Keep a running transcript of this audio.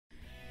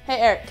Hey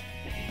Eric.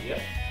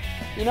 Yep.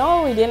 You know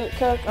what we didn't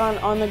cook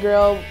on the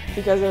grill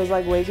because it was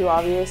like way too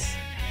obvious?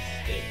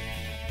 Steak.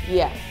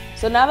 Yeah.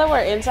 So now that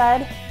we're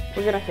inside,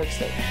 we're gonna cook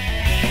steak.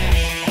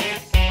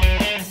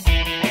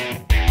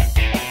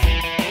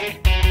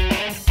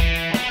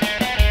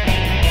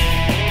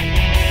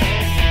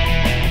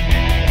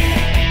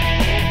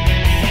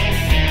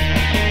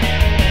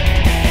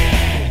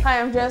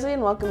 Hi, I'm Josie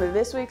and welcome to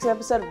this week's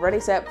episode of Ready,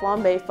 Set,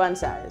 Flambé Fun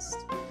Sized.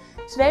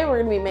 Today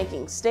we're going to be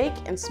making steak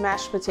and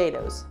smashed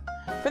potatoes.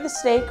 For the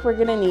steak, we're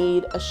going to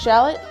need a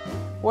shallot,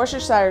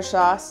 Worcestershire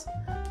sauce,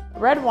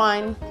 red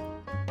wine,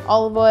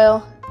 olive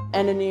oil,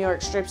 and a New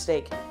York strip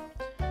steak.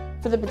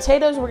 For the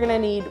potatoes, we're going to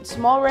need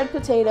small red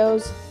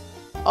potatoes,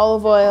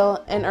 olive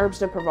oil, and herbes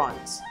de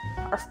Provence.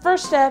 Our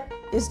first step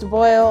is to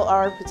boil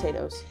our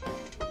potatoes.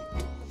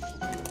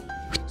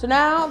 So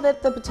now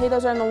that the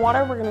potatoes are in the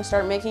water, we're going to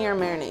start making our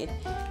marinade.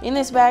 In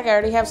this bag, I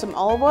already have some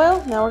olive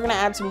oil. Now we're going to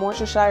add some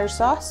Worcestershire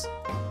sauce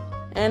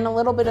and a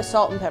little bit of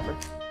salt and pepper.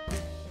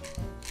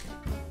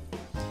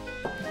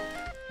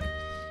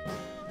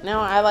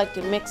 Now I like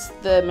to mix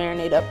the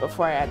marinade up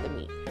before I add the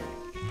meat.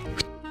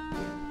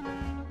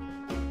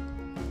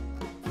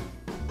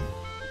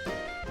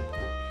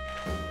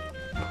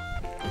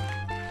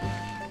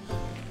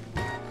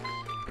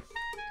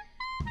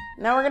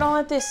 Now we're going to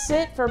let this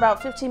sit for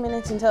about 15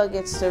 minutes until it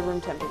gets to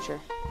room temperature.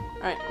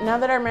 Alright, now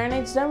that our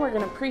marinade's done, we're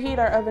going to preheat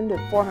our oven to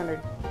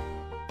 400.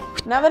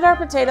 Now that our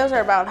potatoes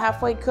are about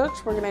halfway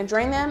cooked, we're going to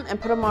drain them and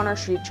put them on our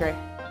sheet tray.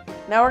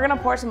 Now we're going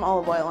to pour some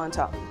olive oil on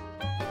top.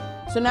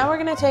 So now we're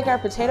going to take our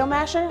potato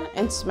masher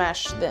and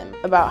smash them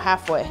about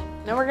halfway.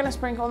 Now we're going to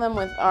sprinkle them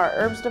with our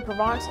herbes de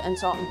Provence and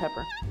salt and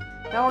pepper.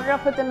 Now we're going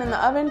to put them in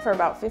the oven for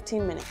about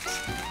 15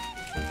 minutes.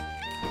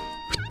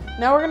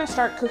 Now we're going to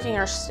start cooking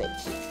our steak.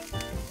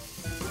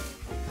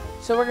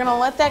 So we're going to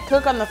let that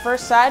cook on the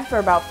first side for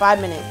about 5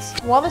 minutes.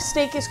 While the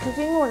steak is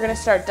cooking, we're going to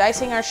start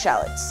dicing our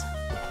shallots.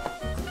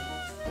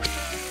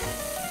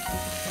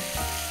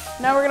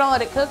 Now we're going to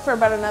let it cook for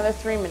about another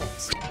 3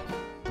 minutes.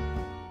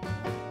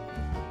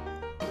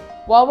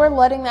 While we're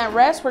letting that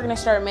rest, we're going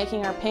to start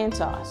making our pan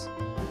sauce.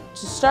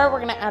 To start, we're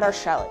going to add our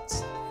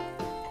shallots.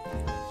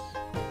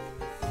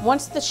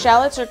 Once the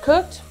shallots are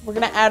cooked, we're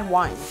going to add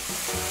wine.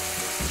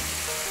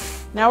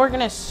 Now we're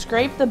going to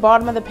scrape the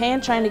bottom of the pan,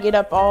 trying to get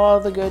up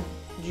all the good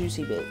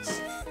juicy bits.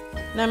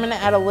 Now I'm going to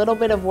add a little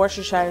bit of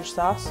Worcestershire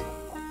sauce.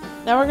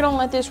 Now we're going to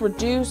let this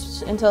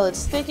reduce until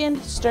it's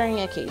thickened,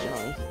 stirring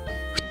occasionally.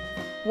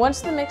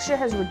 Once the mixture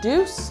has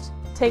reduced,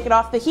 take it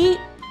off the heat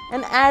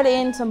and add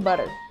in some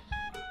butter.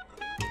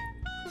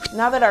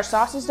 Now that our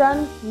sauce is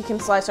done, we can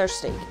slice our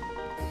steak.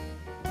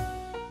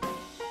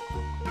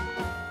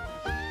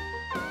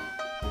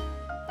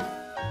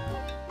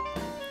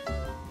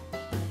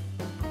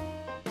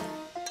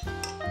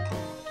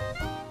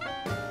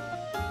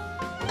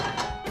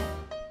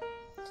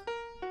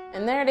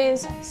 And there it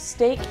is,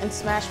 steak and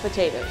smashed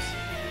potatoes.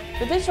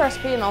 For this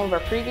recipe and all of our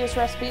previous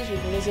recipes, you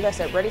can visit us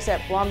at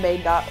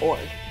readysetflambé.org.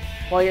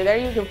 While you're there,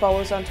 you can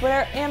follow us on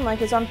Twitter and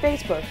like us on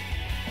Facebook.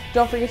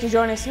 Don't forget to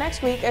join us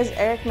next week as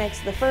Eric makes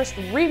the first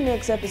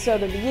remix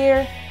episode of the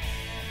year.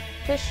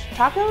 Fish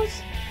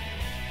tacos?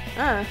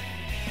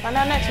 Find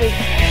out next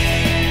week.